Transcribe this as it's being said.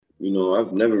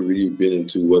I've never really been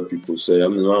into what people say. I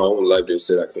mean, my whole life they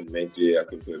said I couldn't make it, I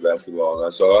couldn't play basketball,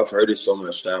 and so I've heard it so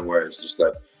much time where it's just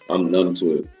like I'm numb to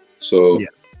it. So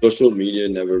social media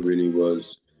never really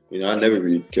was. I never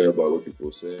really care about what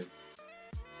people say.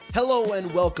 Hello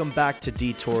and welcome back to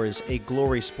Detours, a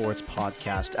Glory Sports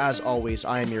podcast. As always,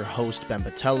 I am your host, Ben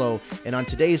Botello, and on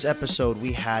today's episode,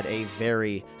 we had a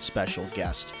very special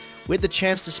guest. We had the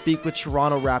chance to speak with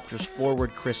Toronto Raptors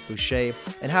forward Chris Boucher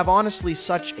and have honestly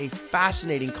such a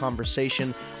fascinating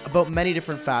conversation about many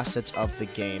different facets of the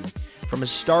game. From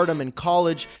his stardom in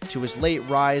college, to his late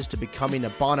rise to becoming a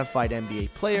bona fide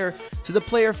NBA player, to the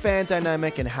player-fan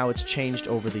dynamic and how it's changed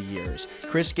over the years.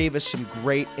 Chris gave us some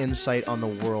great insight on the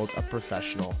world of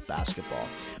professional basketball.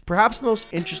 Perhaps the most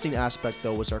interesting aspect,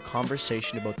 though, was our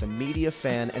conversation about the media,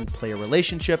 fan, and player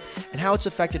relationship and how it's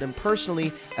affected him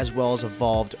personally as well as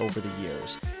evolved over the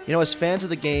years. As fans of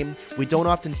the game, we don't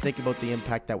often think about the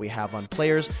impact that we have on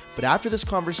players, but after this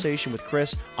conversation with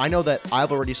Chris, I know that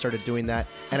I've already started doing that,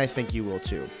 and I think you will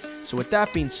too. So with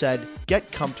that being said,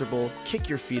 get comfortable, kick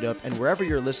your feet up, and wherever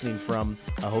you're listening from,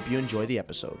 I hope you enjoy the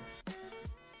episode.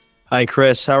 Hi,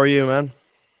 Chris. How are you, man?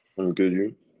 I'm good,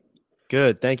 you?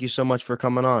 Good. Thank you so much for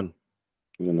coming on.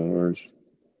 No worries.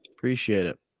 Appreciate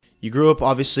it. You grew up,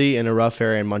 obviously, in a rough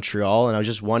area in Montreal, and I was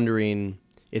just wondering,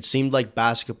 it seemed like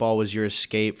basketball was your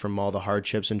escape from all the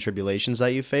hardships and tribulations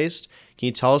that you faced. Can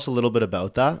you tell us a little bit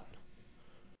about that?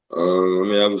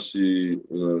 Obviously, in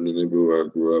the neighborhood where I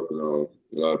grew up,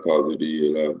 a lot of poverty,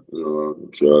 a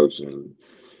lot, drugs and,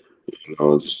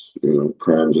 just,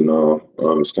 crimes and all.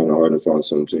 It's kind of hard to find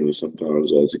something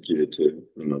sometimes as a kid to,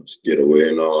 just get away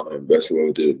and all. And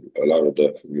basketball did a lot of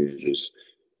that for me, just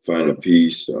find a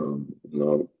peace,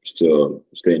 still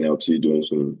staying out to doing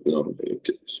some,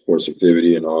 sports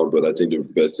activity and all. But I think the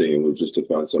best thing was just to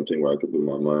find something where I could put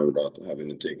my mind without having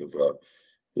to think about,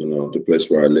 the place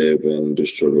where I live and the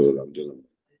struggle that I'm dealing with.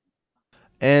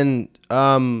 And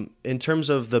in terms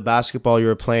of the basketball you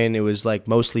were playing, it was like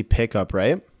mostly pickup,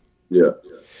 right? Yeah.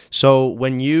 So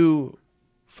when you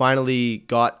finally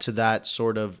got to that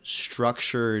sort of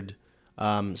structured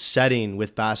setting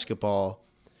with basketball,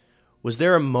 was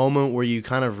there a moment where you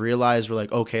kind of realized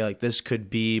okay, this could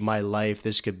be my life,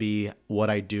 this could be what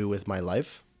I do with my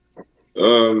life?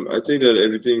 I think that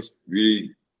everything's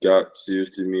really got serious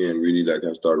to me and really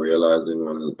I started realizing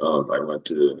when I went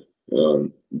to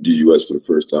the US for the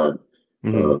first time.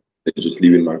 Mm-hmm. Just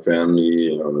leaving my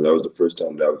family, that was the first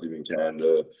time that I was leaving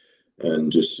Canada,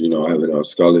 and just having a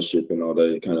scholarship and all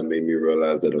that. It kind of made me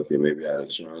realize that okay, maybe I had a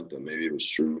chance, or maybe it was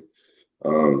true.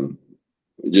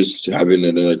 Just having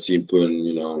another team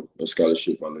putting a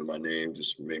scholarship under my name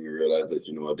just made me realize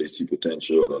that they see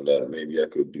potential and that maybe I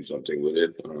could do something with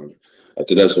it.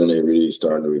 After that's when they really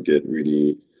started to get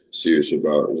really serious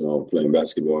about playing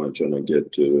basketball and trying to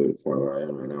get to the point where I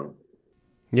am right now.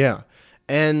 Yeah.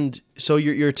 And so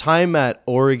your time at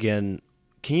Oregon,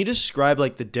 can you describe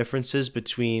the differences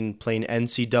between playing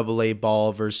NCAA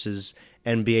ball versus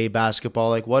NBA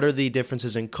basketball? What are the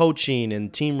differences in coaching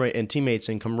and teammates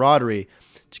and camaraderie?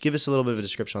 Just give us a little bit of a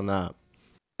description on that.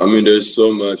 There's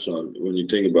so much when you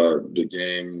think about the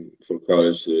game from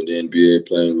college to the NBA,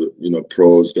 playing with,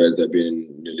 pros, guys that have been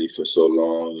in the league for so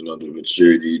long, the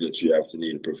maturity that you have to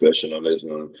need a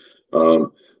professionalism.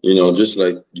 Just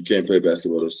like you can't play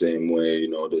basketball the same way,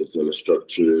 there's the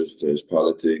structures, there's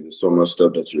politics, there's so much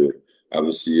stuff that you're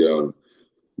obviously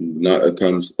not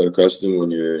accustomed when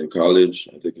you're in college.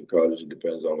 I think in college it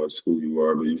depends on what school you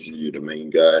are, but usually you're the main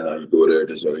guy. Now you go there,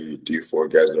 there's other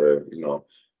 3-4 guys that are,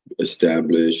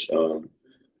 established.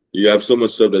 You have so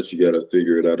much stuff that you gotta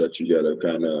figure it out, that you gotta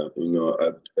kind of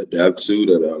adapt to,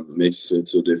 that makes it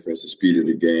so different. The speed of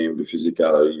the game, the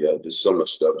physicality. There's so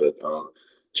much stuff that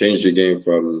changed the game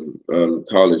from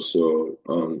college. So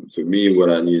for me, what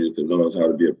I needed to know is how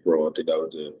to be a pro. I think that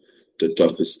was the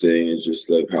toughest thing, is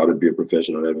just how to be a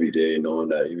professional every day, knowing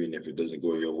that even if it doesn't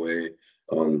go your way,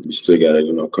 you still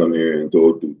gotta come here and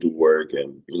go do work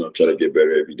and try to get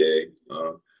better every day.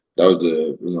 That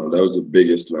was the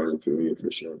biggest learning for me, for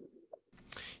sure.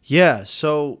 Yeah.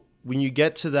 So when you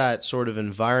get to that sort of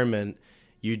environment,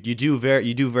 you do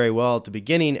very well at the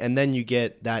beginning, and then you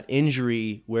get that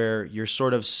injury where you're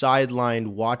sort of sidelined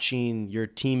watching your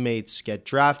teammates get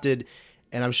drafted,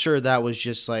 and I'm sure that was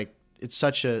just it's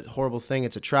such a horrible thing.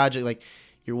 It's a tragic.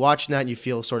 You're watching that and you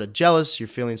feel sort of jealous. You're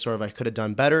feeling sort of I could have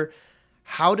done better.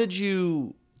 How did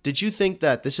you think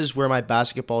that this is where my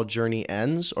basketball journey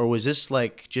ends, or was this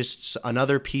just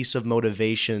another piece of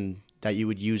motivation that you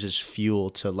would use as fuel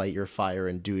to light your fire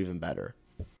and do even better?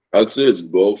 I'd say it's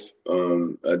both.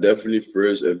 I definitely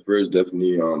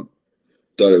definitely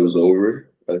thought it was over.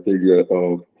 I think that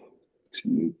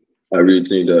I really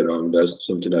think that that's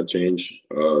something that changed.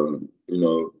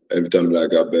 Every time that I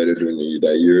got better during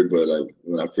that year, but like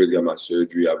when I first got my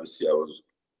surgery, obviously I was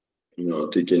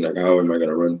thinking like, how am I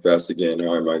gonna run fast again?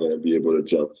 How am I gonna be able to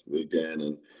jump again?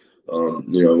 And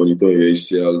when you throw your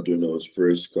ACL during those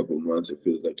first couple of months, it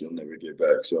feels like you'll never get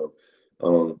back. So,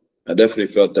 I definitely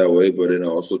felt that way, but then I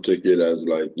also took it as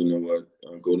like, you know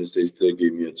what, Golden State still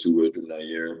gave me a two-way during that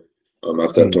year.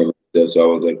 After I Mm. told myself, so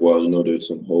I was like, well, there's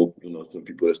some hope. Some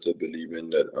people that still believe in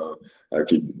that I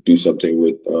could do something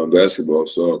with basketball.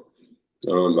 So.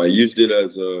 I used it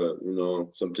as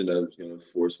something that was going to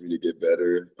force me to get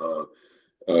better.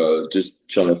 Just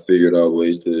trying to figure out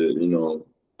ways to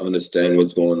understand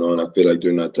what's going on. I feel like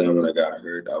during that time when I got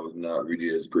hurt, I was not really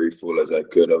as grateful as I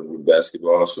could have with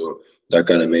basketball. So that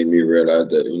kind of made me realize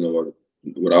that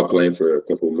without playing for a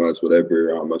couple of months,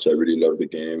 whatever, how much I really loved the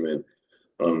game and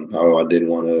how I didn't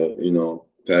want to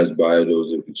pass by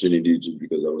those opportunities just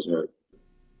because I was hurt.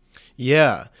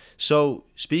 Yeah. So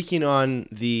speaking on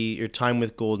your time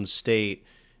with Golden State,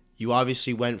 you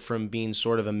obviously went from being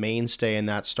sort of a mainstay in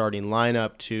that starting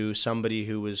lineup to somebody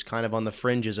who was kind of on the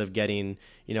fringes of getting,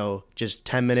 just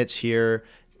 10 minutes here,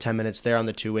 10 minutes there on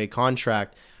the two-way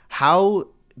contract. How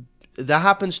that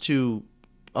happens to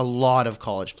a lot of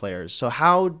college players. So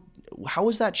how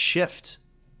was that shift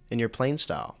in your playing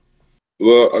style?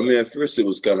 Well, I mean, at first it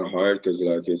was kind of hard because,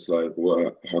 like, it's like,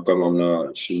 well, how come I'm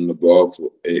not shooting the ball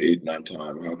for eight, 9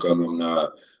 times? How come I'm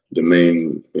not the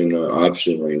main,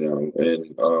 option right now?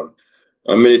 And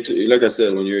I mean, like I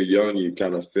said, when you're young, you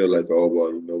kind of feel like, oh,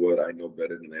 well, you know what? I know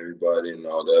better than everybody and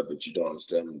all that, but you don't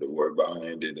understand the work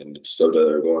behind it and the stuff that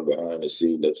are going behind the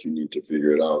scene that you need to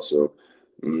figure it out. So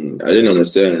I didn't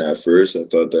understand it at first. I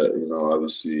thought that,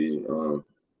 obviously.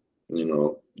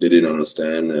 They didn't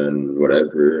understand and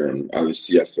whatever. And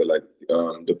obviously, I feel like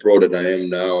the pro that I am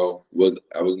now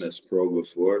I wasn't as pro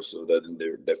before, so that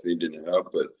definitely didn't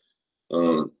help. But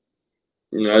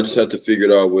I just had to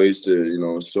figure out ways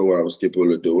to show what I was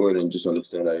capable of doing and just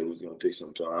understand that it was going to take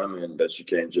some time and that you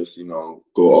can't just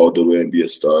go all the way and be a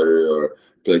starter or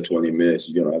play 20 minutes.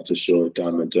 You're gonna have to show it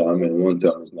time and time, and one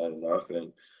time is not enough.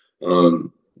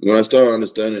 And when I started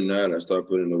understanding that, I started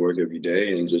putting in the work every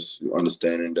day and just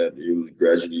understanding that it was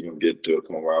gradually going to get to a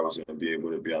point where I was going to be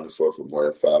able to be on the floor for more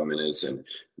than 5 minutes and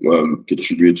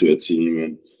contribute to a team.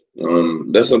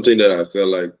 And that's something that I felt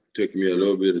like took me a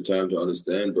little bit of time to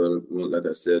understand. But like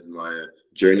I said, my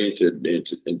journey into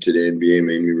the NBA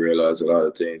made me realize a lot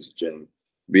of things. And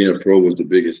being a pro was the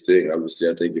biggest thing. Obviously,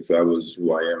 I think if I was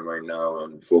who I am right now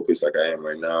and focused like I am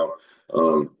right now,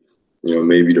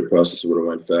 maybe the process would have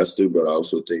went faster, but I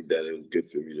also think that it was good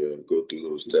for me to go through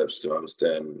those steps to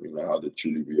understand, how to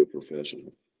truly be a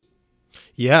professional.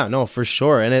 Yeah, no, for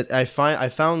sure. And I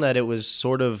found that it was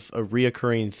sort of a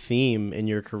reoccurring theme in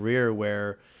your career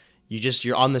where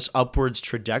you're on this upwards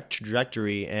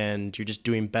trajectory and you're just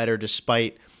doing better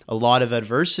despite a lot of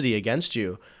adversity against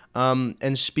you.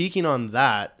 And speaking on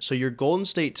that, so your Golden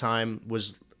State time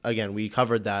was, again, we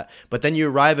covered that, but then you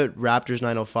arrive at Raptors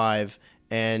 905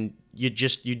 and you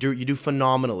do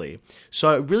phenomenally. So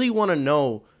I really want to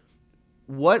know,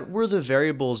 what were the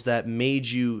variables that made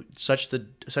you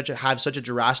have such a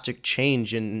drastic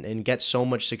change and get so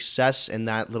much success in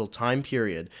that little time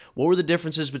period? What were the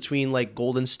differences between like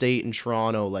Golden State and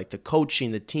Toronto, like the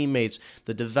coaching, the teammates,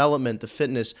 the development, the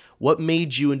fitness? What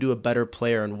made you into a better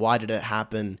player, and why did it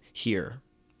happen here?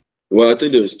 Well, I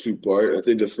think there's two parts. I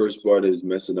think the first part is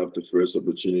messing up the first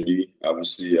opportunity.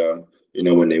 Obviously,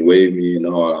 when they waived me,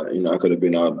 I could have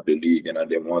been out of the league, and I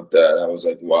didn't want that. I was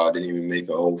like, wow, I didn't even make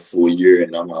a whole full year,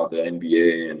 and I'm out of the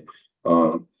NBA. And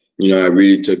I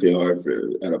really took it hard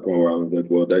at a point where I was like,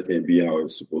 well, that can't be how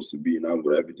it's supposed to be, now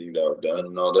with everything that I've done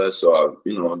and all that. So,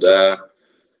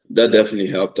 that definitely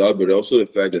helped out, but also the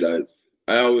fact that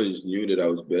I always knew that I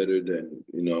was better than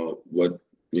what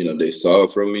they saw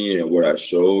from me and what I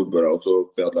showed, but I also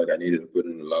felt like I needed to put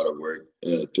in a lot of work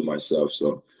to myself.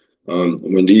 So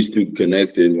when these two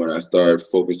connected, when I started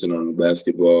focusing on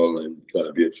basketball and trying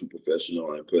to be a true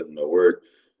professional and putting the work,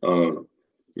 um,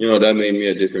 that made me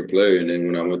a different player. And then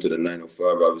when I went to the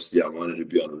 905, obviously I wanted to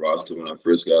be on the roster when I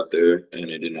first got there, and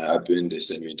it didn't happen. They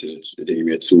gave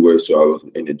me a two-way, so I was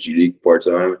in the G League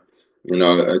part-time.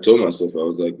 I told myself, I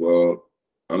was like, well,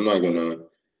 I'm not gonna,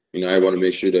 I want to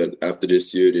make sure that after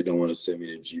this year, they don't want to send me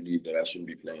to G League, that I shouldn't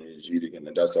be playing in the G League. And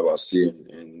that's how I see it.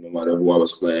 And no matter who I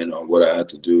was playing or what I had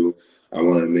to do, I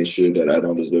wanted to make sure that I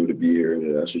don't deserve to be here,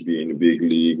 that I should be in the big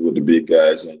league with the big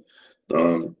guys.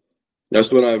 And that's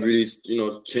when I really,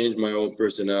 changed my own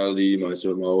personality, my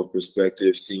own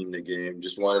perspective, seeing the game.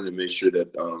 Just wanted to make sure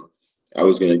that I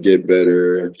was going to get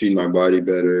better, treat my body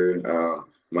better.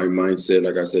 my mindset.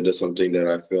 Like I said, that's something that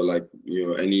I feel like,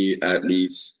 any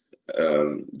athletes,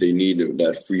 they need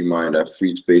that free mind, that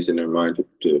free space in their mind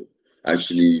to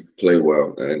actually play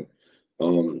well. And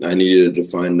I needed to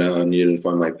find that. I needed to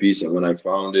find my peace. And when I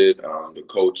found it, the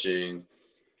coaching,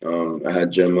 I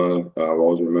had Gemma. I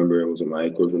always remember it was my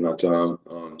coach from that time.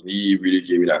 He really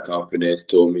gave me that confidence.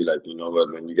 Told me like, you know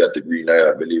what, when you got the green light,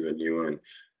 I believe in you, and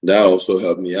that also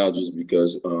helped me out just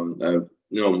because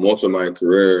most of my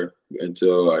career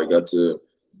until I got to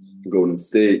Golden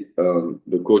State,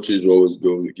 the coaches were always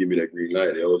going to give me that green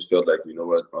light. They always felt like, you know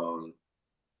what,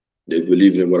 they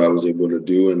believed in what I was able to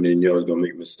do, and they knew I was going to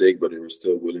make a mistake, but they were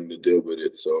still willing to deal with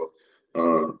it. So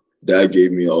that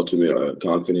gave me ultimate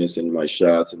confidence in my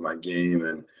shots and my game,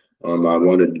 and I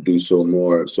wanted to do so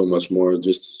much more,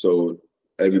 just so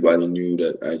everybody knew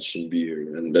that I shouldn't be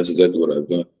here, and that's exactly what I've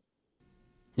done.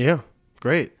 Yeah,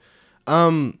 great.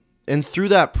 And through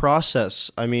that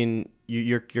process, I mean,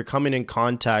 you're coming in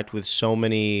contact with so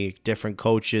many different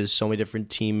coaches, so many different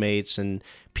teammates, and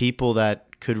people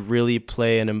that could really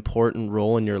play an important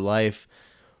role in your life.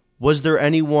 Was there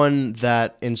anyone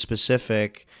that in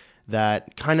specific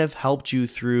that kind of helped you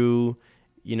through,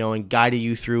 and guided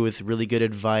you through with really good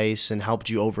advice and helped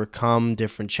you overcome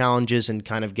different challenges and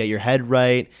kind of get your head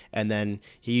right? And then,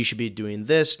 hey, you should be doing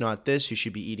this, not this. You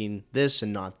should be eating this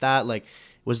and not that. Like,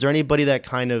 was there anybody that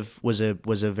kind of was a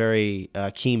very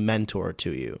key mentor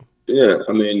to you? Yeah,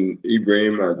 I mean,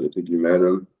 Ibrahim, I think you met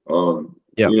him.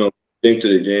 Yeah. Came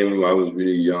to the game when I was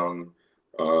really young.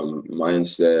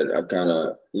 Mindset, I kind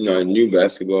of, I knew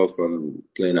basketball from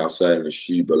playing outside in the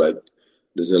street, but like,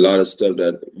 there's a lot of stuff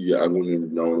that I wouldn't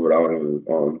have known without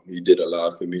him. He did a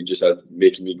lot for me, just as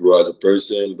making me grow as a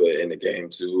person, but in the game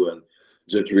too, and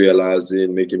just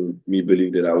realizing, making me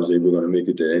believe that I was able to make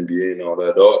it to the NBA and all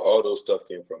that. All those stuff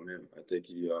came from him. I think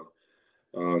he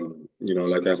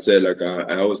like I said, like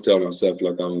I always tell myself,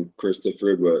 like I'm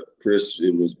Christopher, but Chris,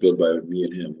 it was built by me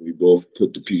and him. We both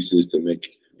put the pieces to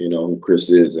make, who Chris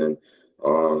is. And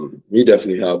he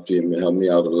definitely helped me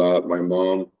out a lot. My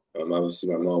mom,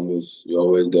 obviously my mom was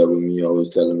always there with me, always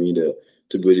telling me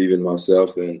to believe in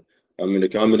myself. And I mean, the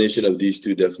combination of these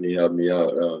two definitely helped me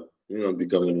out,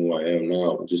 becoming who I am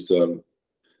now. Just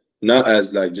not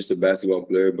as like just a basketball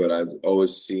player, but I've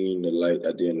always seen the light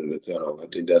at the end of the tunnel. I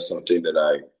think that's something that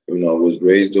I, was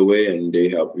raised away, and they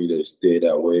helped me to stay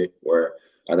that way, where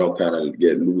I don't kind of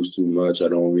get loose too much. I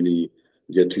don't really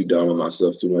get too down on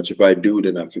myself too much. If I do,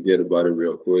 then I forget about it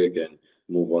real quick and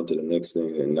move on to the next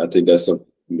thing. And I think that's the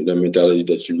mentality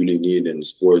that you really need in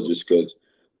sports, just because,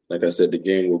 like I said, the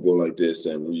game will go like this,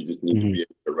 and you just need to be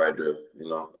able to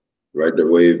ride the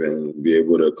wave and be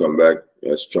able to come back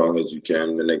as strong as you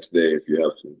can the next day if you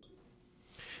have to.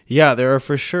 Yeah, there are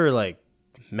for sure like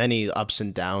many ups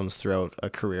and downs throughout a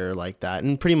career like that,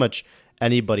 and pretty much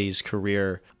anybody's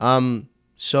career.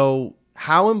 So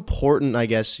how important, I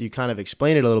guess you kind of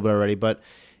explained it a little bit already, but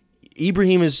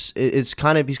Ibrahim he's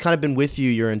kind of been with you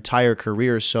your entire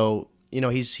career. So,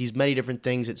 he's many different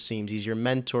things, it seems. He's your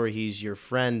mentor, he's your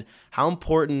friend. How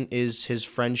important is his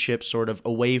friendship sort of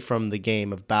away from the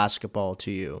game of basketball to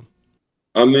you?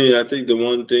 I mean, I think the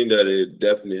one thing that it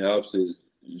definitely helps is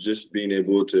just being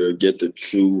able to get the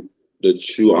true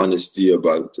honesty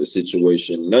about the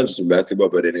situation, not just in basketball,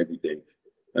 but in everything.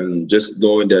 And just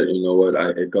knowing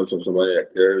that, it comes from somebody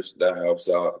that cares, that helps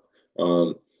out.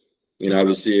 Um,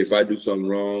 obviously, if I do something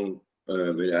wrong,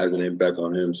 it has an impact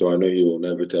on him. So I know he will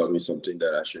never tell me something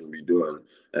that I shouldn't be doing,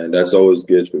 and that's always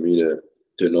good for me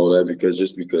to know that, because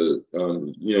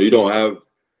you don't have,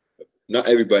 not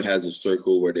everybody has a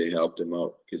circle where they help them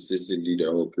out consistently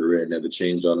their whole career and never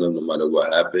change on them no matter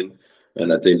what happened.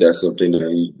 And I think that's something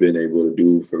that he's been able to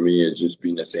do for me, is just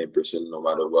being the same person no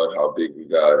matter what, how big we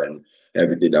got and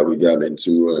everything that we got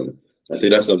into. And I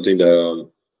think that's something that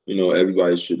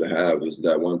everybody should have, is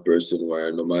that one person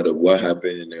where no matter what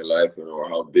happened in their life, or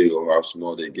how big or how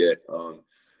small they get,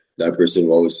 that person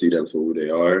will always see them for who they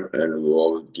are, and will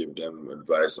always give them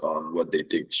advice on what they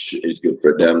think is good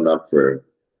for them,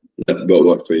 but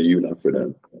what for you, not for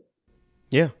them.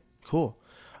 Yeah, cool.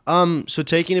 So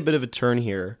taking a bit of a turn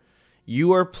here,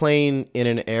 you are playing in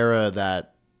an era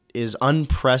that is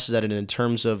unprecedented in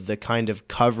terms of the kind of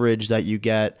coverage that you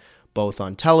get, both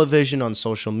on television, on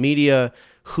social media,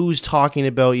 who's talking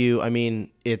about you. I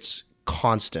mean, it's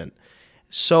constant.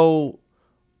 So,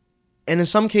 and in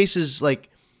some cases, like,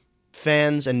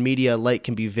 fans and media alike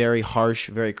can be very harsh,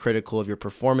 very critical of your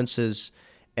performances,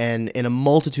 and in a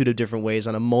multitude of different ways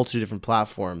on a multitude of different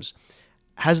platforms.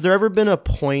 Has there ever been a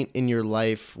point in your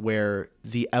life where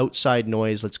the outside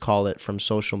noise, let's call it, from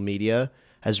social media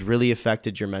has really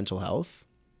affected your mental health?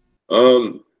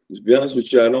 To be honest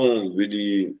with you, I don't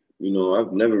really,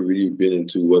 I've never really been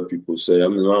into what people say. I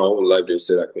mean, my whole life they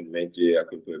said I couldn't make it, I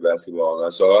couldn't play basketball,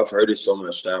 and so I've heard it so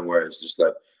much time where it's just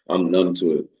like I'm numb to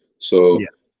it. Yeah. So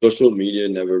social media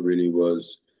never really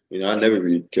was, I never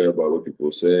really care about what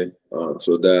people say.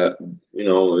 So that,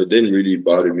 it didn't really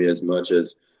bother me as much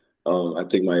as I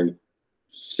think my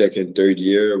second, third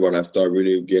year when I started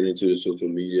really getting into the social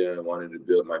media and wanted to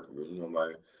build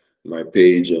my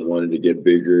page and wanted to get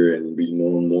bigger and be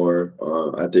known more.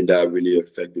 I think that really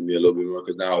affected me a little bit more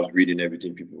because now I was reading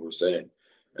everything people were saying,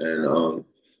 and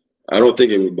I don't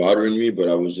think it was bothering me, but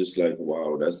I was just like,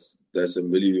 wow, that's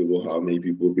unbelievable how many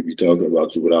people could be talking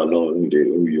about you without knowing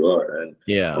who you are, and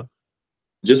Yeah.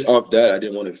 just off that, I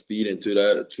didn't want to feed into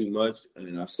that too much,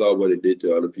 and I saw what it did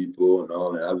to other people and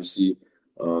all. And obviously,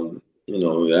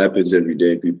 it happens every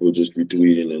day. People just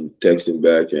retweeting and texting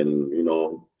back, and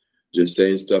just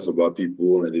saying stuff about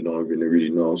people, and they don't even really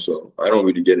know. So I don't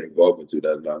really get involved into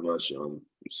that much.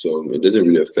 So it doesn't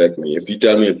really affect me. If you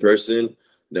tell me in person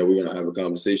that we're gonna have a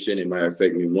conversation, it might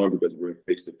affect me more because we're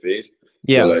face to face.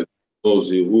 But Yeah. like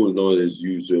who knows is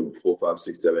user 4, 5,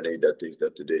 6, 7, 8 that thinks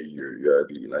that today you're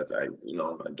ugly. Like I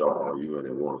don't know you and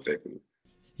it won't affect me.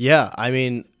 Yeah. I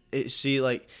mean, see,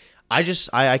 like,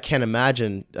 I can't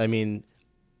imagine. I mean,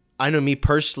 I know me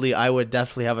personally, I would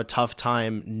definitely have a tough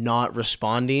time not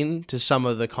responding to some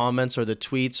of the comments or the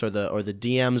tweets or the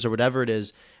DMs or whatever it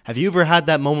is. Have you ever had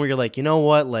that moment where you're like, you know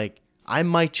what, like I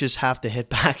might just have to hit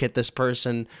back at this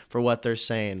person for what they're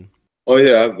saying? Oh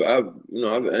yeah,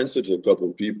 I've answered to a couple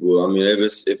of people. I mean,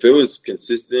 if it was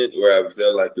consistent where I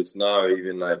felt like it's not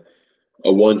even like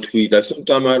a one tweet. Like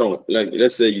sometimes I don't like.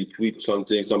 Let's say you tweet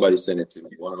something, somebody sent it to me.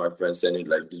 One of my friends sent it.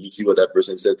 Like, did you see what that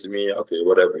person said to me? Okay,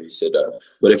 whatever he said that.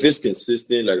 But if it's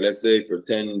consistent, like let's say for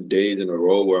 10 days in a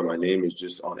row where my name is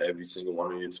just on every single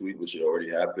one of your tweets, which it already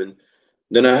happened,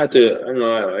 then I had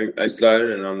to. I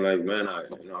started and I'm like, man, I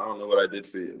don't know what I did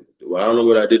for you. Well, I don't know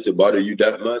what I did to bother you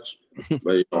that much.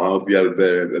 But I hope you have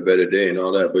a better day and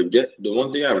all that. But the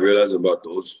one thing I realized about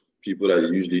those people that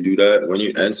usually do that, when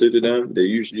you answer to them, they're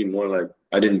usually more like,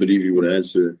 I didn't believe you would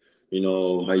answer,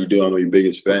 how you doing? I'm your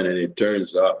biggest fan. And it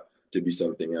turns out to be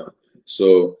something else.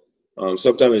 So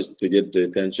sometimes it's to get the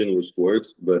attention, which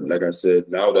works. But like I said,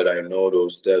 now that I know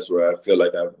those steps where I feel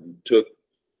like I took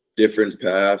different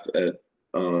path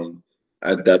um,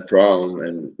 at that problem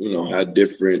and had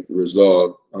different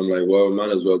result, I'm like, well,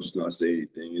 might as well just not say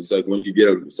anything. It's like when you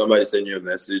get somebody send you a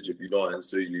message, if you don't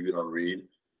answer, you leave it on read.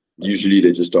 Usually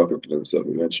they just talking to themselves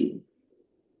eventually.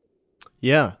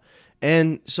 Yeah.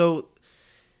 And so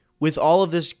with all of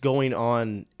this going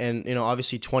on, and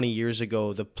obviously 20 years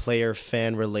ago the player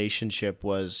fan relationship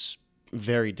was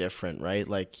very different, right?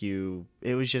 Like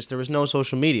it was just, there was no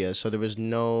social media, so there was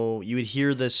no, you would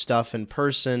hear this stuff in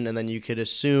person and then you could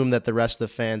assume that the rest of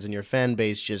the fans in your fan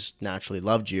base just naturally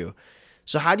loved you.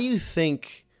 So how do you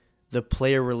think the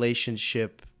player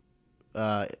relationship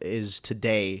is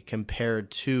today compared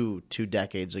to 2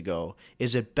 decades ago?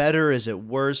 Is it better, is it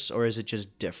worse, or is it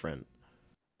just different?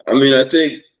 I mean, I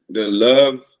think the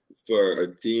love for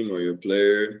a team or your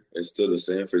player is still the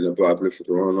same. For example, I play for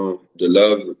Toronto.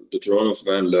 The Toronto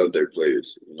fan love their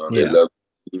players. They Yeah. love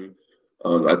the team.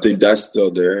 I think that's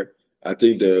still there. I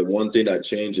think the one thing that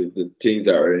changes the things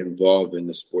that are involved in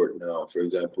the sport now. For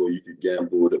example, you could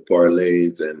gamble the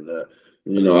parlays,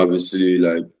 and obviously,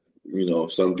 like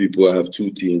some people have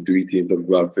 2 teams, 3 teams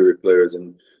of our favorite players,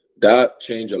 and that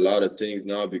changed a lot of things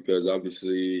now because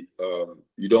obviously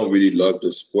you don't really love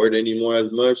the sport anymore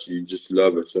as much. You just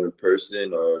love a certain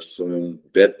person or a certain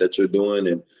bet that you're doing,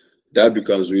 and that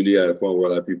becomes really at a point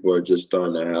where like people are just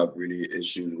starting to have really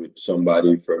issues with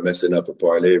somebody for messing up a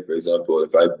parlay. For example,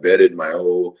 if I betted my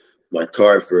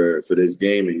card for this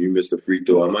game and you missed a free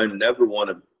throw, I might never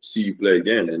want to see you play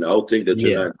again, and I'll think that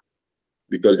you're Yeah. not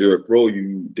because you're a pro.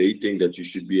 They think that you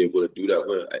should be able to do that.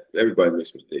 Well, everybody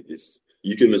makes mistakes.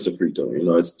 You can miss a free throw.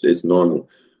 It's normal.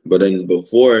 But then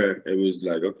before it was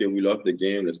like, okay, we lost the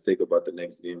game. Let's think about the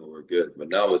next game and we're good. But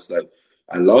now it's like,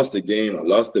 I lost the game. I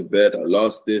lost the bet. I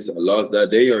lost this. I lost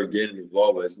that. They are getting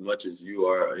involved as much as you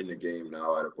are in the game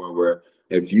now. At a point where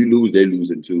if you lose, they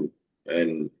losing too.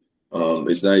 And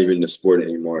it's not even the sport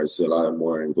anymore. It's a lot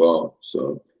more involved.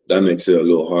 So that makes it a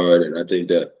little hard. And I think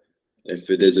that if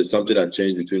it is something that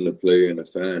changed between the player and the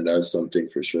fan, that's something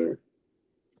for sure.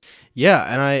 Yeah,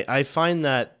 and I find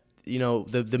that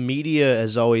the media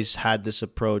has always had this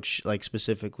approach, like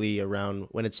specifically around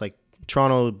when it's like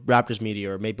Toronto Raptors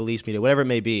media or Maple Leafs media, whatever it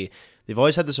may be. They've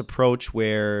always had this approach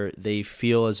where they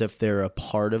feel as if they're a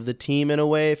part of the team in a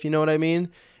way, if you know what I mean.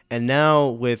 And now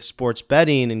with sports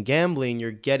betting and gambling,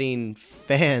 you're getting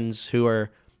fans who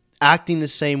are acting the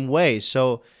same way.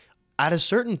 So at a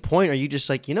certain point, are you just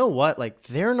like, you know what? Like,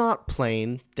 they're not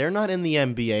playing, they're not in the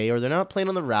NBA, or they're not playing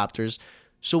on the Raptors.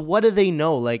 So what do they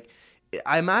know? Like,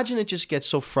 I imagine it just gets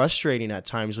so frustrating at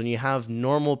times when you have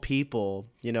normal people,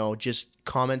 just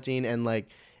commenting and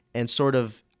and sort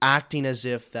of acting as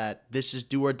if that this is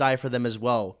do or die for them as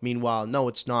well. Meanwhile, no,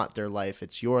 it's not their life,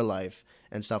 it's your life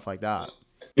and stuff like that.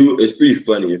 It's pretty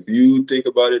funny if you think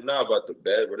about it now about the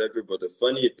bet, whatever. But the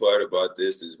funny part about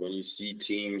this is when you see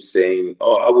teams saying,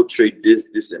 "Oh, I would trade this,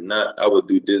 and that. I would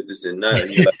do this, and that," and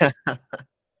you're like,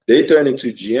 they turn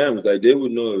into GMs. Like they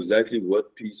would know exactly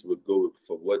what piece would go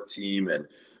for what team, and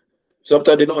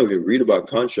sometimes they don't even read about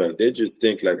contract. They just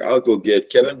think like, "I'll go get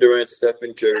Kevin Durant,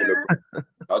 Stephen Curry, LeBron.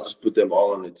 I'll just put them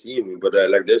all on the team." But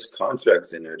like, there's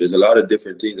contracts in there. There's a lot of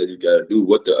different things that you got to do.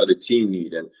 What the other team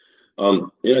need, and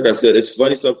like I said, it's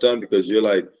funny sometimes because you're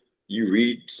like, you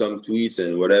read some tweets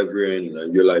and whatever, and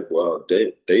you're like, wow,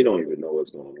 they don't even know what's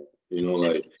going on.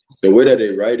 Like the way that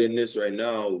they write in this right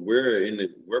now,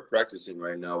 we're practicing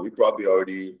right now. We probably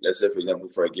already, let's say for example,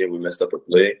 for a game we messed up a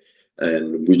play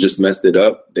and we just messed it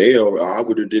up. I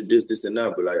would have did this and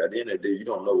that, but like at the end of the day, you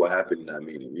don't know what happened in that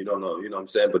meeting. You don't know, you know what I'm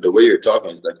saying? But the way you're talking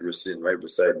is like you're sitting right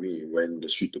beside me when to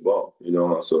shoot the ball.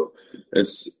 So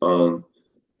it's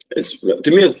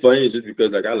to me, it's funny just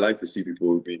because like I like to see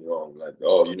people being wrong. Like,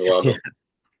 oh, you know what?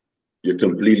 You're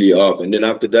completely off, and then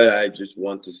after that, I just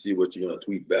want to see what you're gonna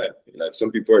tweet back. Like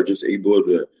some people are just able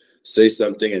to say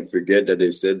something and forget that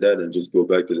they said that and just go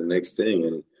back to the next thing,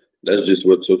 and that's just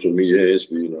what social media is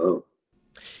for you.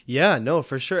 Yeah, no,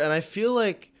 for sure. And I feel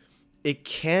like it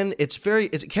can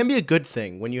be a good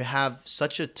thing when you have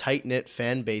such a tight-knit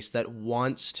fan base that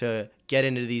wants to get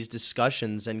into these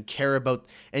discussions and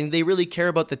they really care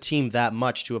about the team that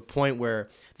much to a point where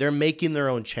they're making their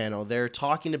own channel. They're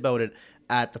talking about it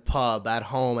at the pub, at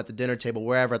home, at the dinner table,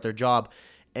 wherever, at their job.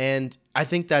 And I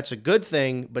think that's a good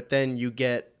thing, but then you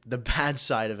get the bad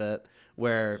side of it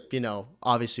where,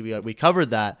 obviously we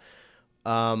covered that.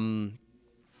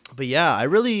 But yeah, I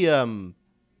really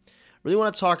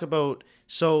want to talk about,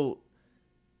 so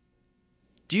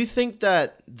do you think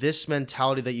that this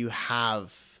mentality that you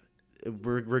have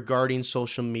regarding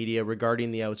social media,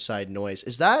 regarding the outside noise,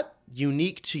 is that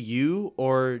unique to you,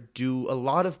 or do a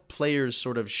lot of players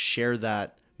sort of share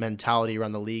that mentality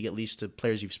around the league, at least to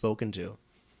players you've spoken to?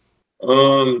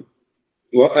 Well,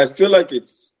 I feel like to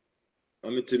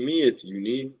me, it's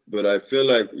unique, but I feel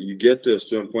like you get to a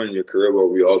certain point in your career where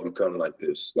we all become like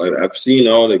this. Like I've seen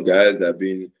all the guys that have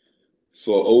been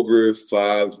for over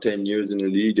 5-10 years in the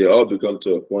league, they all become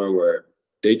to a point where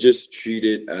they just treat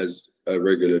it as a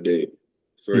regular day.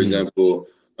 For example,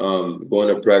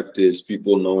 going to practice,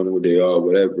 people knowing who they are,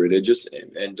 whatever, they just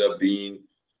end up being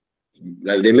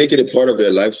like they make it a part of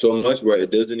their life so much where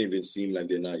it doesn't even seem like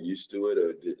they're not used to it,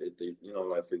 or they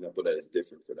like for example, that it's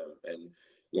different for them. And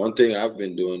one thing I've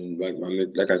been doing,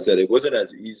 like I said, it wasn't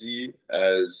as easy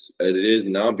as it is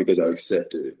now because I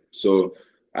accepted it. So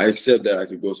I accept that I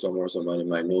could go somewhere, somebody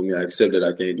might know me. I accept that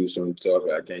I can't do some stuff,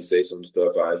 I can't say some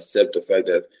stuff. I accept the fact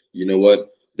that, you know what,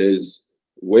 there's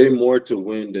way more to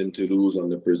win than to lose on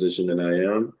the position than I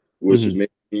am, which is making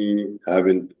me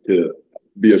having to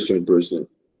be a certain person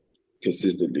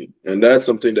consistently. And that's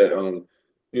something that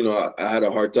I had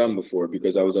a hard time before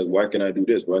because I was like, why can I do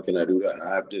this? Why can I do that?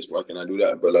 I have this, why can I do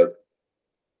that? But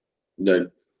like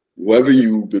whoever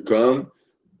you become,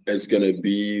 it's gonna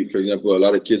be, for example, a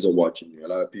lot of kids are watching you. A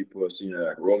lot of people have seen you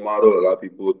like role model. A lot of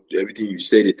people, everything you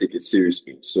say, they take it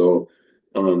seriously. So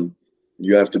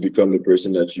you have to become the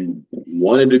person that you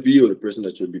wanted to be, or the person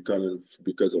that you're becoming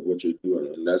because of what you're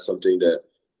doing. And that's something that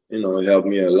it helped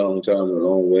me a long time, a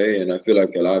long way. And I feel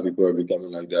like a lot of people are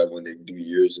becoming like that when they do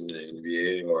years in the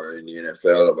NBA or in the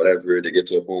NFL or whatever. They get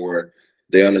to a point where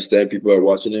they understand people are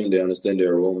watching them, they understand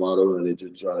they're a role model, and they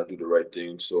just try to do the right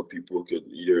thing so people could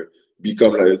either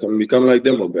become like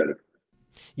them or better.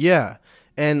 Yeah.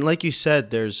 And like you said,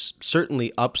 there's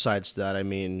certainly upsides to that. I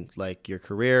mean, like your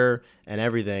career and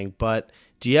everything. But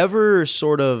do you ever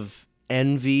sort of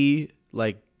envy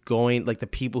the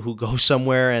people who go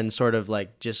somewhere and sort of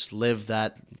like just live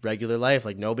that regular life?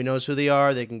 Like nobody knows who they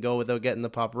are. They can go without getting the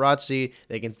paparazzi.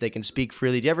 They can speak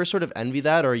freely. Do you ever sort of envy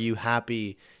that, or are you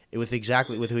happy with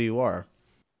who you are?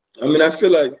 I mean, I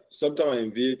feel like sometimes I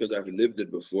envy it because I've lived it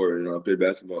before. I played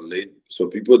basketball late, so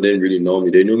people didn't really know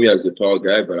me. They knew me as a tall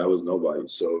guy, but I was nobody.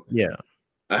 So yeah,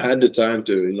 I had the time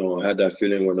to, had that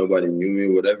feeling where nobody knew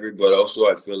me, whatever. But also,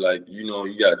 I feel like, you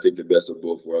gotta take the best of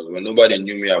both worlds. When nobody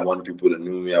knew me, I wanted people to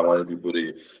know me. I wanted people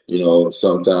to,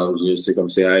 sometimes come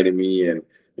say hi to me and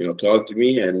talk to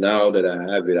me. And now that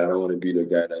I have it, I don't want to be the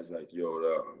guy that's like, yo,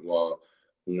 well,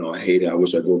 I hate it. I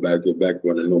wish I get back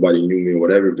when nobody knew me or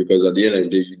whatever. Because at the end of the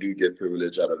day, you do get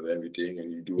privilege out of everything,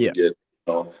 and you do Yeah. get,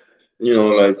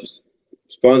 like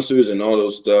sponsors and all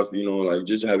those stuff. Like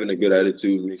just having a good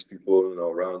attitude makes people,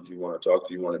 around you want to talk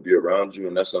to you, want to be around you,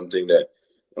 and that's something that,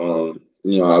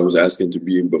 I was asking to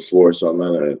be before. So I'm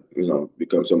not gonna,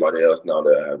 become somebody else now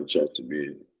that I have a chance to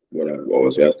be what I've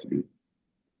always asked to be.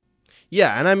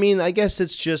 Yeah, and I mean, I guess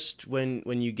it's just when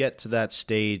you get to that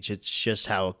stage, it's just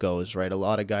how it goes, right? A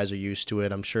lot of guys are used to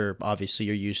it. I'm sure, obviously,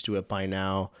 you're used to it by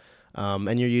now,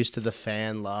 and you're used to the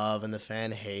fan love and the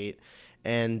fan hate.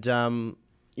 And I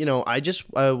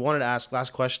wanted to ask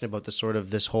last question about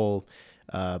this whole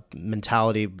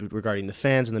mentality regarding the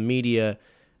fans and the media.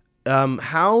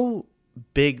 How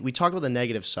big? We talked about the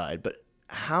negative side, but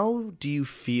how do you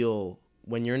feel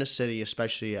when you're in a city,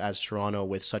 especially as Toronto,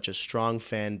 with such a strong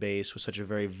fan base, with such a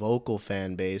very vocal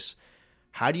fan base?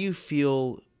 How do you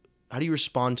feel? How do you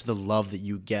respond to the love that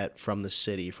you get from the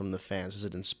city, from the fans? Does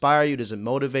it inspire you? Does it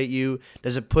motivate you?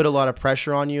 Does it put a lot of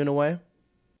pressure on you in a way?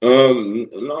 No,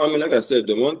 I mean, like I said,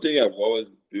 the one thing I've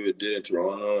always did in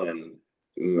Toronto, and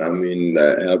I mean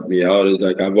that helped me out is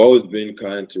like I've always been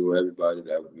kind to everybody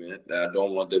that I've met. That I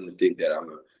don't want them to think that I'm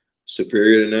a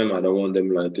superior to them. I don't want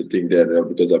them like to think that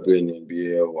because I play in the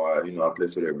NBA or I play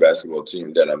for their basketball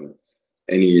team that I'm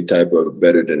any type of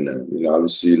better than them.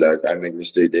 Obviously, like I make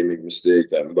mistake, they make mistake,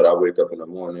 but I wake up in the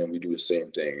morning and we do the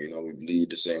same thing. We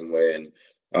bleed the same way, and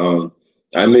um,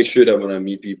 I make sure that when I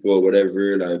meet people or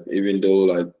whatever, like even though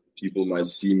like people might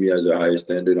see me as a higher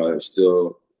standard, I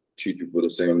still treat people the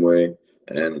same way.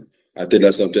 And I think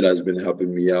that's something that's been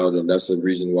helping me out, and that's the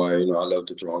reason why I love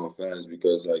the Toronto fans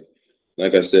because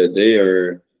like I said, they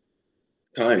are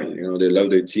kind. They love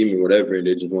their team and whatever, and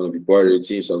they just want to be part of their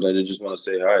team. Sometimes they just want to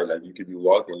say hi. Like you could be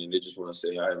walking and they just want to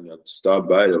say hi and stop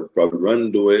by. They'll probably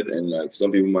run to it, and like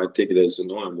some people might take it as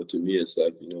annoying, but to me, it's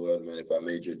like what, man. If I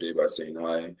made your day by saying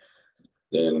hi,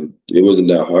 then it wasn't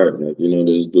that hard. Like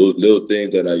there's those little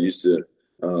things that I used to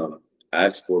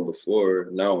ask for before.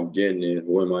 Now I'm getting it.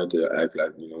 Who am I to act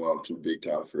like I'm too big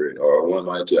time for it, or who am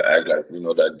I to act like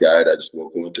that guy that just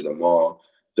walked into the mall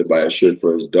to buy a shirt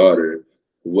for his daughter?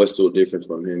 What's so different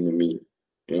from him and me? You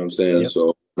know what I'm saying? Yep.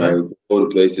 So Yeah. I go to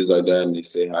places like that and they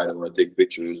say hi to me, take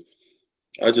pictures.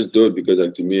 I just do it because,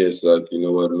 like, to me, it's like,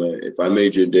 what, man, if I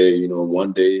made your day,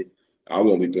 one day I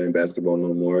won't be playing basketball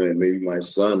no more. And maybe my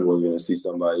son was going to see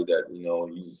somebody that,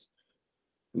 he's,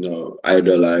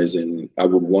 idolize. And I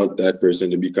would want that person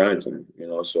to be kind to him,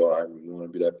 so I want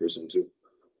to be that person too.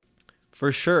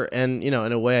 For sure. And, in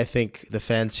a way, I think the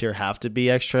fans here have to be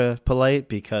extra polite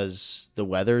because the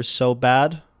weather's so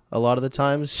bad a lot of the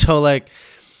time. So, like,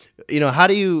 how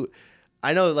do you,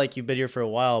 I know, like, you've been here for a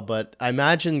while, but I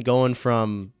imagine going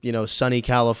from, sunny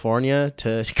California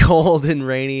to cold and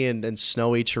rainy and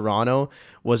snowy Toronto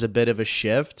was a bit of a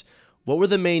shift. What were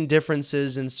the main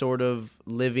differences in sort of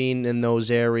living in those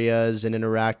areas and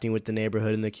interacting with the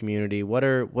neighborhood and the community? What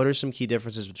are some key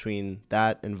differences between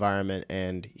that environment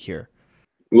and here?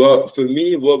 Well, for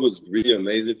me, what was really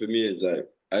amazing for me is like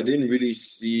I didn't really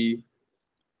see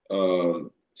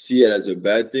it as a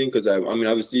bad thing because I mean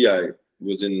obviously I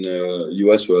was in the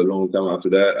U.S. for a long time. After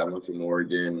that, I went from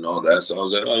Oregon and all that. So I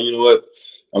was like, oh, you know what?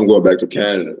 I'm going back to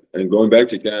Canada. And going back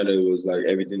to Canada was like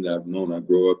everything that I've known. I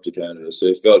grew up to Canada, so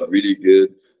it felt really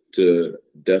good to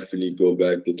definitely go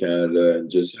back to Canada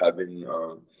and just having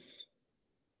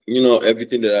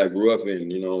everything that I grew up in.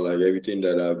 Like everything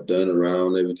that I've done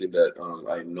around, everything that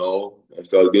I know. It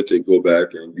felt good to go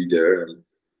back and be there and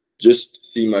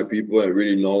just see my people and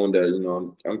really knowing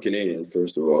that I'm Canadian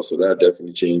first of all, so that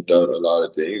definitely changed out a lot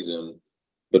of things. And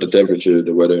but the temperature,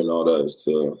 the weather, and all that is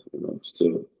still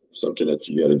something that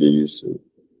you got to get used to.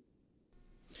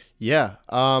 Yeah.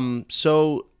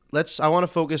 So I want to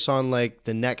focus on like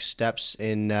the next steps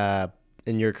in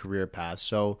your career path.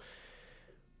 So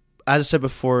as I said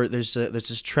before, there's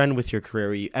this trend with your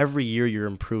career. Every year you're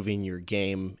improving your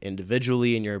game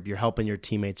individually, and you're helping your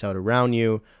teammates out around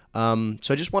you. So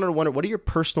I just wanted to wonder, what are your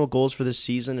personal goals for this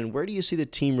season, and where do you see the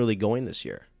team really going this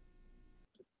year?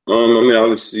 I mean,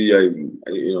 obviously,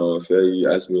 if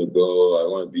you ask me to go, I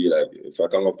want to be like, if I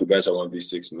come off the bench, I want to be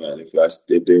six man. If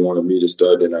they wanted me to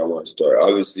start, then I want to start.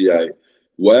 Obviously,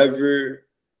 whatever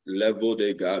level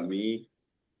they got me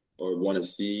or want to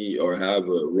see or have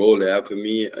a role they have for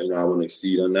me, I want to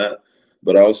exceed on that.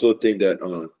 But I also think that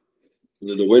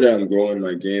the way that I'm growing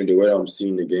my game, the way that I'm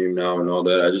seeing the game now and all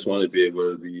that, I just want to be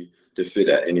able to fit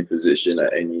at any position,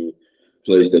 at any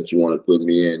place that you want to put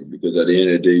me in. Because at the end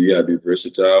of the day, you gotta be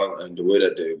versatile. And the way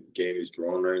that the game is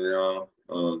growing right now,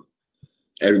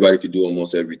 everybody could do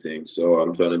almost everything. So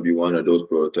I'm trying to be one of those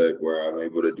prototypes where I'm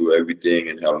able to do everything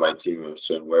and have my team in a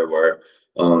certain way where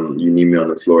you need me on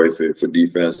the floor for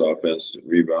defense, offense,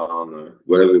 rebound, or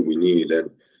whatever we need. And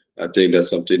I think that's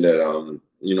something that I'm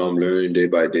learning day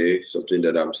by day, something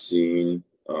that I'm seeing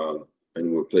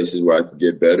in places where I could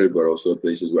get better, but also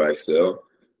places where I excel.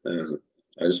 And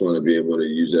I just want to be able to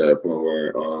use that at a point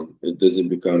where it doesn't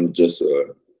become just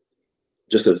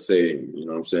a saying, you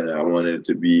know what I'm saying? I want it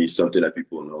to be something that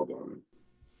people know about me.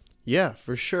 Yeah,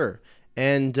 for sure.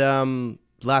 And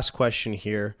last question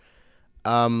here.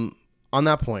 On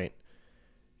that point,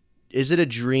 is it a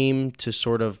dream to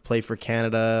sort of play for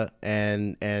Canada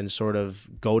and sort of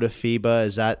go to FIBA?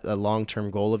 Is that a long-term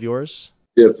goal of yours?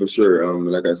 Yeah, for sure.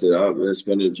 Like I said, it's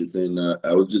funny that you're saying that.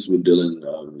 I was just with Dylan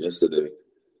yesterday,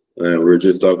 and we were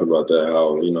just talking about that,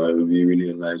 how, it would be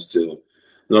really nice to,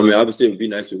 obviously it would be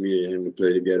nice for me and him to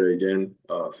play together again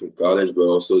from college, but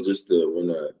also just to win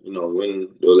the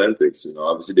Olympics.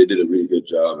 Obviously they did a really good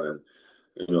job, and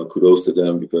kudos to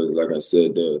them because, like I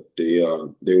said,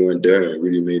 they went there and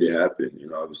really made it happen.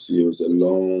 Obviously it was a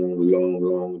long, long,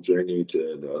 long journey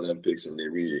to the Olympics, and they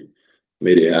really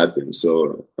made it happen.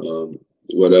 So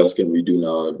what else can we do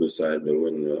now besides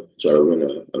try to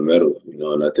win a medal?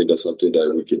 And I think that's something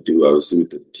that we could do. Obviously with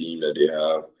the team that they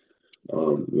have,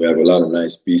 we have a lot of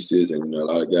nice pieces, and a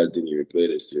lot of guys didn't even play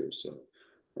this year. So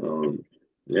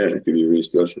it could be really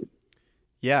special.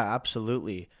 Yeah,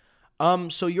 absolutely.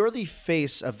 So you're the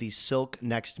face of the Silk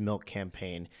Next Milk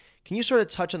campaign. Can you sort of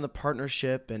touch on the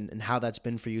partnership and how that's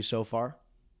been for you so far?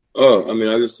 Oh,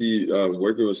 obviously,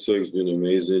 working with Silk has been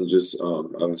amazing. Just,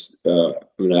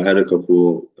 I had a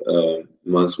couple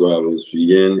months where I was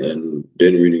vegan and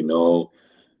didn't really know,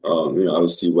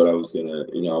 obviously what I was gonna,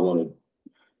 I want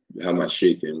to have my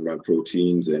shake and my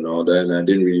proteins and all that, and I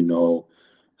didn't really know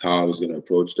how I was gonna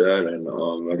approach that. And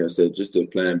like I said, just a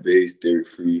plant-based,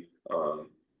 dairy-free.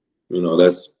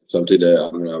 That's something that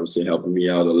I would say helping me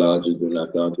out a lot, just when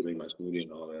I found to make my smoothie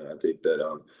and all that. I think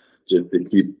that just to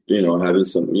keep, having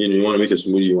some, you want to make a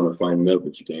smoothie, you want to find milk,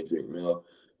 but you can't drink milk.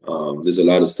 There's a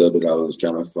lot of stuff that I was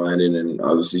kind of finding, and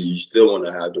obviously you still want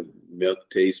to have the milk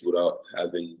taste without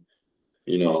having,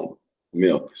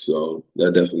 milk. So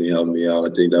that definitely helped me out.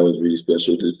 I think that was really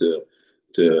special just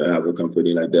to have a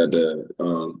company like that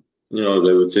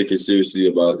they would take it seriously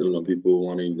about, people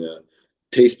wanting to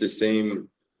taste the same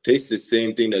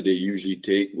thing that they usually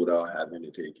take without having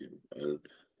to take it. And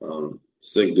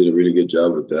Silk did a really good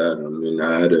job with that.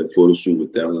 I had a photo shoot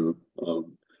with them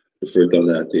the first time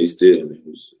that I tasted, and it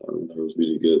was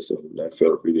really good. So that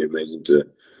felt really amazing to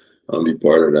be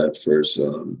part of that first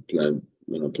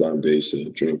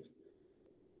plant-based drink.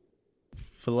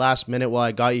 For the last minute while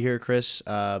I got you here, Chris,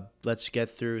 let's get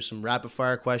through some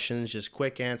rapid-fire questions, just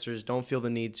quick answers. Don't feel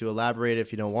the need to elaborate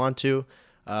if you don't want to.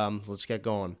 Let's get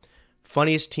going.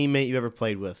 Funniest teammate you ever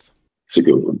played with? It's a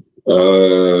good one.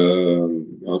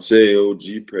 I'll say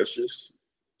OG Precious,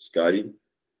 Scotty.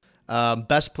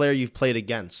 Best player you've played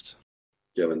against?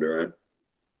 Kevin Durant.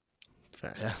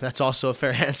 Fair. Yeah, that's also a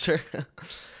fair answer.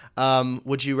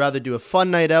 Would you rather do a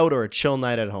fun night out or a chill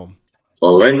night at home?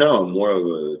 Well, right now I'm more of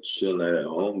a chill night at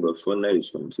home, but fun night is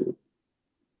fun too.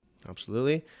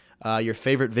 Absolutely. Your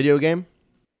favorite video game?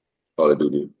 Call of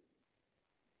Duty.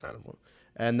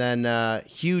 And then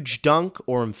huge dunk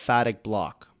or emphatic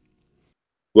block?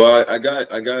 Well, I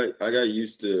got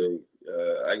used to.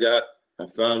 I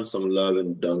found some love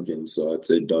in dunking, so I'd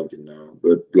say dunking now.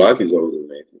 But blocking is always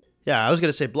amazing. Yeah, I was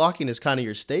gonna say blocking is kind of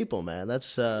your staple, man.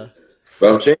 That's.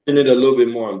 But I'm changing it a little bit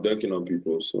more. I'm dunking on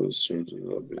people, so it's changing a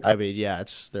little bit. I mean, yeah,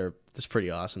 it's pretty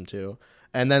awesome too.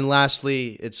 And then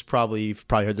lastly, you've probably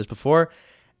heard this before,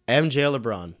 MJ or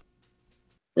LeBron?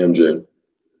 MJ.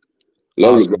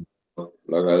 Love LeBron.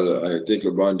 Like I think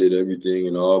LeBron did everything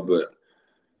and all, but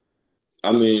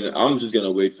I'm just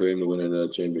gonna wait for him to win another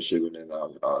championship, and then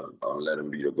I'll let him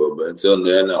be the GOAT. But until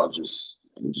then, I'm just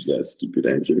gonna keep it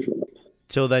MJ for now.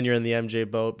 Till then, you're in the MJ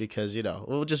boat because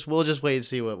we'll just wait and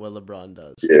see what LeBron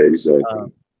does. Yeah, exactly.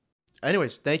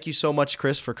 Anyways, thank you so much,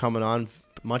 Chris, for coming on.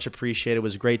 Much appreciated. It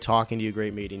was great talking to you.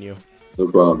 Great meeting you. No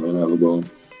problem, man. Have a good one.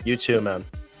 You too, man.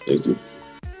 Thank you.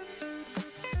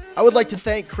 I would like to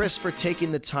thank Chris for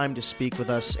taking the time to speak with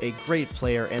us, a great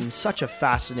player and such a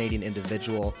fascinating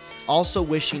individual. Also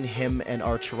wishing him and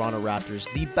our Toronto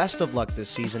Raptors the best of luck this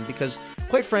season because,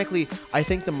 Quite frankly, I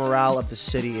think the morale of the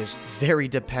city is very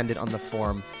dependent on the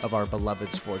form of our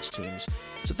beloved sports teams.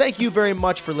 So thank you very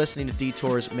much for listening to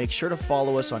Detours. Make sure to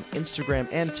follow us on Instagram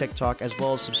and TikTok, as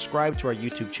well as subscribe to our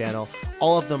YouTube channel.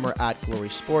 All of them are at Glory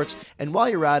Sports. And while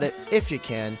you're at it, if you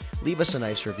can, leave us a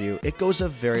nice review. It goes a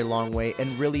very long way and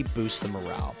really boosts the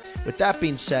morale. With that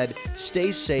being said,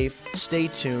 stay safe, stay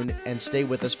tuned, and stay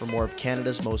with us for more of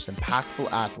Canada's most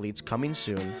impactful athletes coming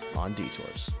soon on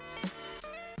Detours.